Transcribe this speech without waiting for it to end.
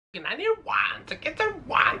I need one to get the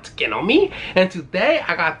one to get on me. And today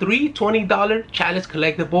I got three $20 chalice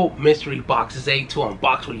collectible mystery boxes, to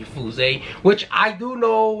unbox for you fools, which I do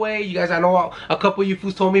know, you guys, I know a couple of you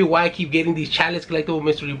fools told me why I keep getting these chalice collectible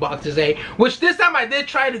mystery boxes, which this time I did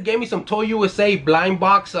try to get me some Toy USA blind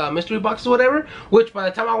box mystery boxes or whatever, which by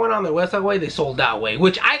the time I went on their website, they sold out,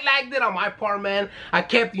 which I liked it on my part, man. I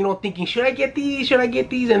kept, thinking, should I get these,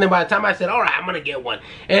 and then by the time I said, all right, I'm gonna get one,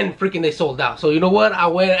 and freaking they sold out. So you know what, I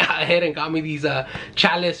went ahead and got me these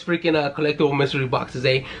chalice freaking collectible mystery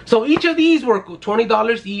boxes, so each of these were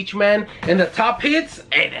 $20 each, man. And the top hits,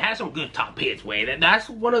 it has some good top hits, that's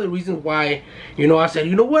one of the reasons why, I said,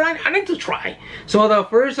 you know what, I need to try. So the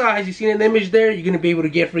first, as you see in the image there, you're gonna be able to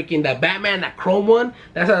get freaking that Batman, that chrome one.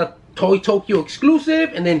 That's a Toy Tokyo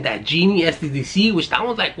exclusive. And then that Genie SDDC, which that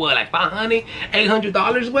one's like what, like $500,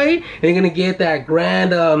 $800 and you're gonna get that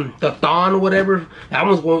Grand the Thon, whatever,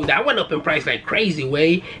 that went up in price like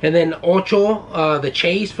crazy, and then Ocho the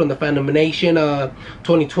Chase from the Fandomination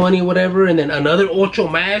 2020 whatever, and then another Ocho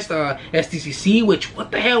Mask SDCC, which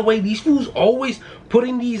what the hell, these fools always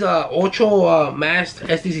putting these Ocho masked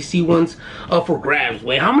SDCC ones up for grabs,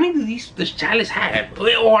 How many do this chalice have?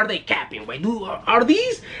 Or are they capping, are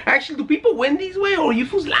these actually, do people win these, or are you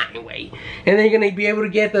fools lying, And then you're gonna be able to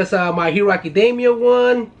get this My Hero Academia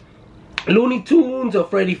one, Looney Tunes,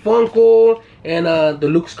 Freddy Funko, and the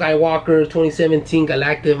Luke Skywalker 2017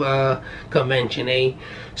 Galactic Convention,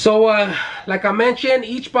 So like I mentioned,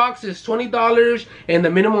 each box is $20 and the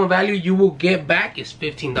minimum value you will get back is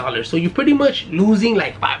 $15. So you're pretty much losing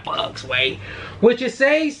like $5, which it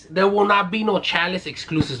says there will not be no chalice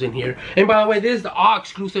exclusives in here. And by the way, this is the all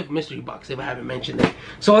exclusive mystery box, if I haven't mentioned it.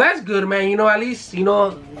 So that's good, man. At least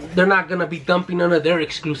they're not gonna be dumping none of their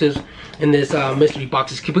exclusives in this mystery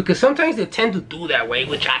boxes, because sometimes they tend to do that,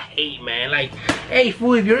 which I hate, man. Like, hey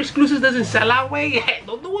fool, if your exclusives doesn't sell out, hey,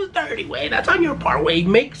 don't do it dirty, that's on your part,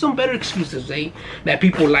 Make some better exclusives, that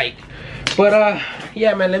people like. But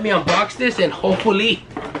yeah, man, let me unbox this and hopefully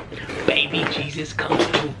baby Jesus comes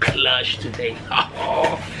through clutch today.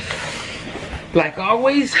 Like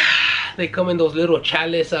always, they come in those little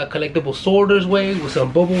chalice collectible sorters, with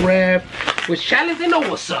some bubble wrap. Which chalice, they know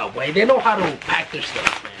what's up, They know how to pack their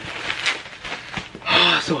stuff, man.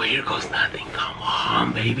 So here goes nothing. Come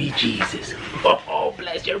on, baby Jesus. Oh,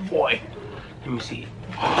 bless your boy. Let me see.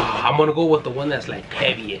 I'm gonna go with the one that's like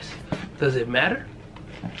heaviest. Does it matter?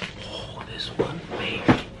 Oh, this one, baby.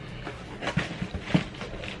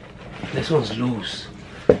 This one's loose.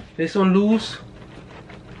 This one loose.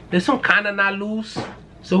 This one kinda not loose.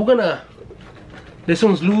 So we're gonna. This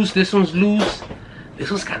one's loose. This one's loose.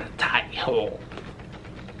 This one's kinda tight. Oh.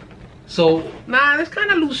 So nah, it's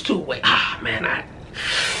kinda loose too. Man,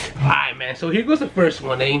 alright, man. So here goes the first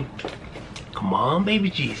one, Come on,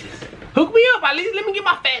 baby Jesus. Hook me up, at least let me get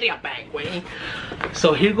my fatty up back,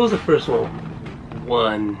 So here goes the first one.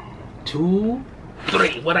 1, 2,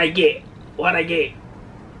 3. What I get?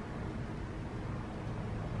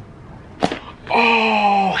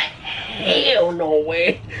 Oh, hell no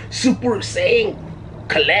way. Super Saiyan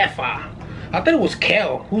Khalifa. I thought it was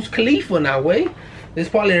Kel. Who's Khalifa now, This is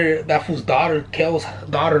probably that fool's daughter, Kel's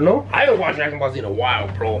daughter, no? I haven't watched Dragon Ball Z in a while,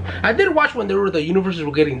 bro. I did watch when the universes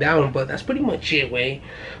were getting down, but that's pretty much it,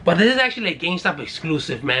 But this is actually a GameStop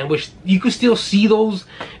exclusive, man, which you could still see those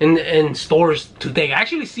in stores today. I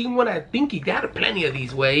actually seen one, I think he got plenty of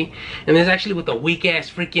these, And it's actually with the weak-ass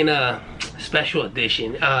freaking special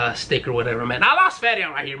edition sticker, whatever, man. I lost Fatty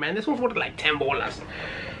right here, man. This one's worth like 10 bolas.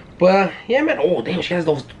 But, yeah, man. Oh, damn, she has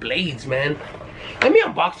those blades, man. Let me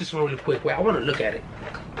unbox this one really quick, I want to look at it.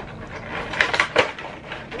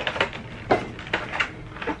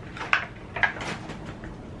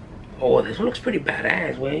 Oh, this one looks pretty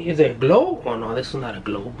badass, Is it a glow? Oh no, this one's not a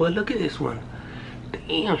glow, but look at this one.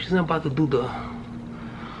 Damn, she's about to do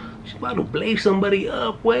she's about to blade somebody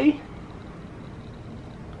up,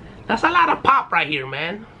 That's a lot of pop right here,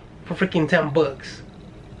 man. For freaking 10 bucks.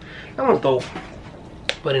 That one's dope.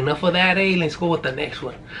 But enough of that, let's go with the next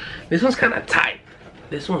one. This one's kind of tight.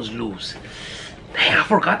 This one's loose. Damn, I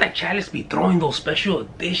forgot that Chalice be throwing those special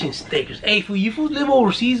edition stickers. Hey, for you fools live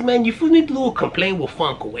overseas, man, you fools need to do a complaint with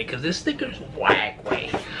Funko, because this sticker's whack,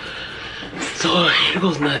 So here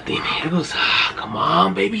goes nothing. Here goes, come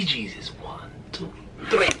on, baby Jesus. 1, 2,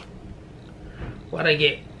 3. What'd I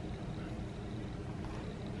get?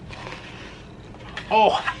 Oh,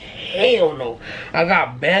 hell no. I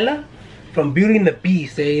got Bella from Beauty and the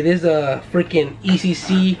Beast, This is a freaking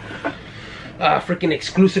ECC freaking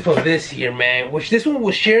exclusive of this year, man. Which this one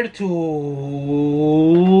was shared to,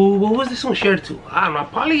 what was this one shared to? I don't know,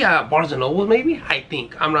 probably Barnes and Noble, maybe. I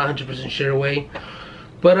think I'm not 100% sure,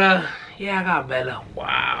 But Yeah, I got Bella.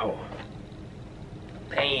 Wow.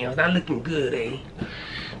 Damn, it's not looking good, eh?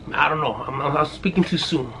 I don't know. I'm speaking too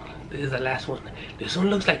soon. This is the last one. This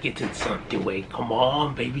one looks like it's in something way. Come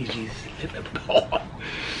on, baby Jesus. Hit the ball.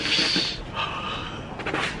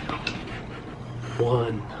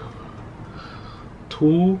 1,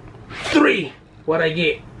 2, 3. What'd I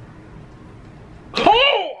get?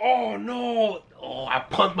 Oh! Oh no! Oh, I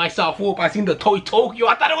pumped myself up. I seen the Toy Tokyo.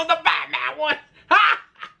 I thought it was the Batman one.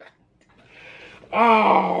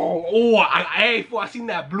 Hey, fool, I seen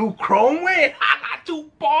that blue chrome way. I got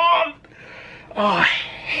too bombed. Oh,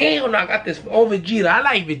 hell no, I got this. Oh, Vegeta. I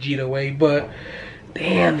like Vegeta way, but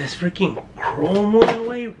damn, this freaking chrome one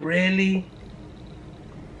way, really?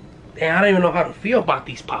 Damn, I don't even know how to feel about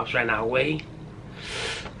these pops right now, way.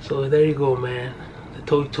 So there you go, man. The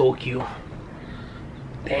Toy Tokyo.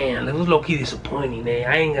 Damn, that was low-key disappointing, eh?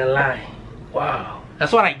 I ain't gonna lie. Wow.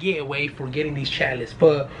 That's what I get, way, for getting these chalice.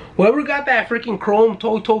 But whoever got that freaking chrome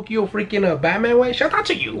Toy Tokyo freaking Batman way, shout out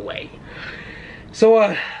to you, way. So,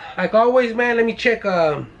 like always, man, let me check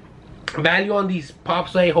value on these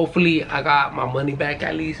pops, way. Hopefully, I got my money back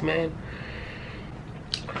at least, man.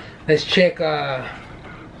 Let's check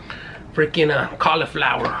freaking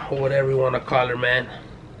cauliflower, or whatever you want to call her, man.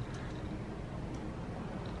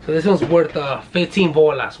 So this one's worth 15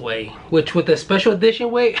 bolas, way, which with the special edition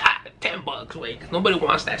way, 10 bucks, way, because nobody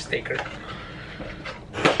wants that sticker.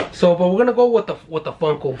 So, but we're gonna go with the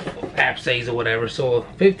Funko app says or whatever. So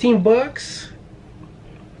 15 bucks,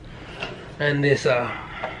 and this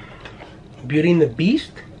Beauty and the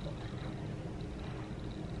Beast.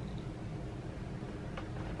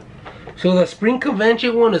 So the Spring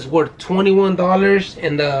Convention one is worth $21,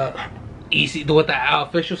 and the easy with the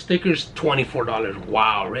official stickers $24.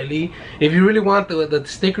 Wow, really? If you really want the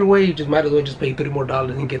sticker way, you just might as well just pay $3 more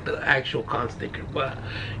and get the actual con sticker. But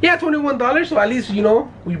yeah, $21. So at least, you know,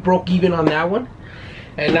 we broke even on that one.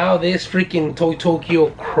 And now this freaking Toy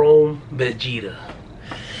Tokyo Chrome Vegeta.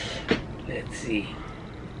 Let's see.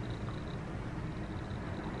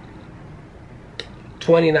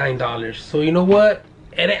 $29. So you know what?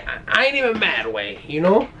 I ain't even mad, way, you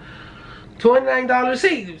know? $29.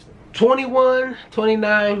 Say 21,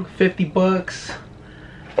 29, 50 bucks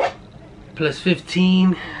plus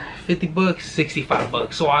 15, 50 bucks, 65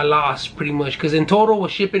 bucks. So I lost pretty much, because in total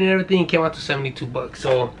with shipping and everything it came out to 72 bucks.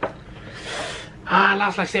 So I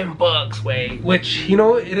lost like 7 bucks, way, which, you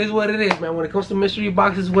know, it is what it is, man. When it comes to mystery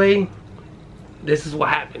boxes, way, this is what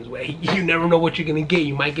happens, way. You never know what you're gonna get.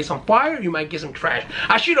 You might get some fire, you might get some trash.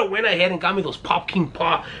 I should have went ahead and got me those Pop King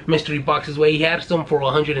Paw mystery boxes, way. He had some for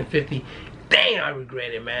 150. Damn, I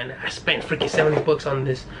regret it, man. I spent freaking 70 bucks on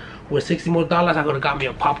this. With 60 more dollars, I could have got me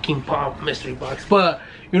a Pop King Paw mystery box. But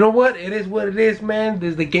you know what? It is what it is, man. This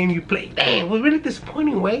is the game you play. Damn, it was really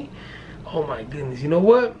disappointing, way. Oh my goodness. You know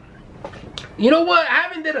what? You know what? I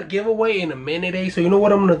haven't did a giveaway in a minute, eh? So you know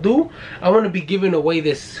what I'm gonna do? I'm gonna be giving away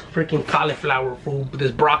this freaking cauliflower food,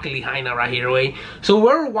 this broccoli hyena right here, way. So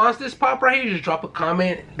whoever wants this pop right here, just drop a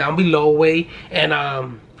comment down below, way, and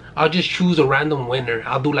I'll just choose a random winner.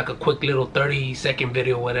 I'll do like a quick little 30-second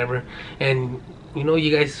video, whatever, and you know,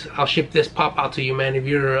 you guys, I'll ship this pop out to you, man. If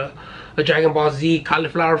you're a Dragon Ball Z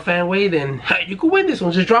cauliflower fan, way, then you can win this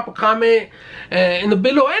one. Just drop a comment in the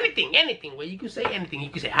below, anything, way. You can say anything. You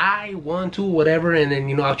can say hi, 1, 2, whatever, and then,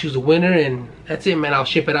 you know, I'll choose a winner, and that's it, man. I'll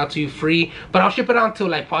ship it out to you free, but I'll ship it out until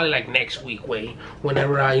like probably like next week, way,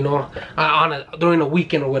 whenever I, you know, during the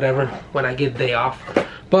weekend or whatever, when I get a day off.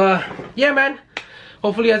 But yeah, man.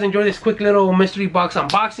 Hopefully you guys enjoyed this quick little mystery box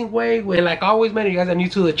unboxing, way. And like always, man, if you guys are new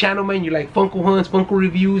to the channel, man, you like Funko hunts, Funko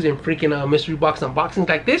reviews, and freaking mystery box unboxings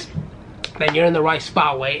like this, then you're in the right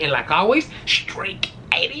spot, way. And like always, straight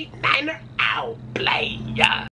 89er out, play, yeah.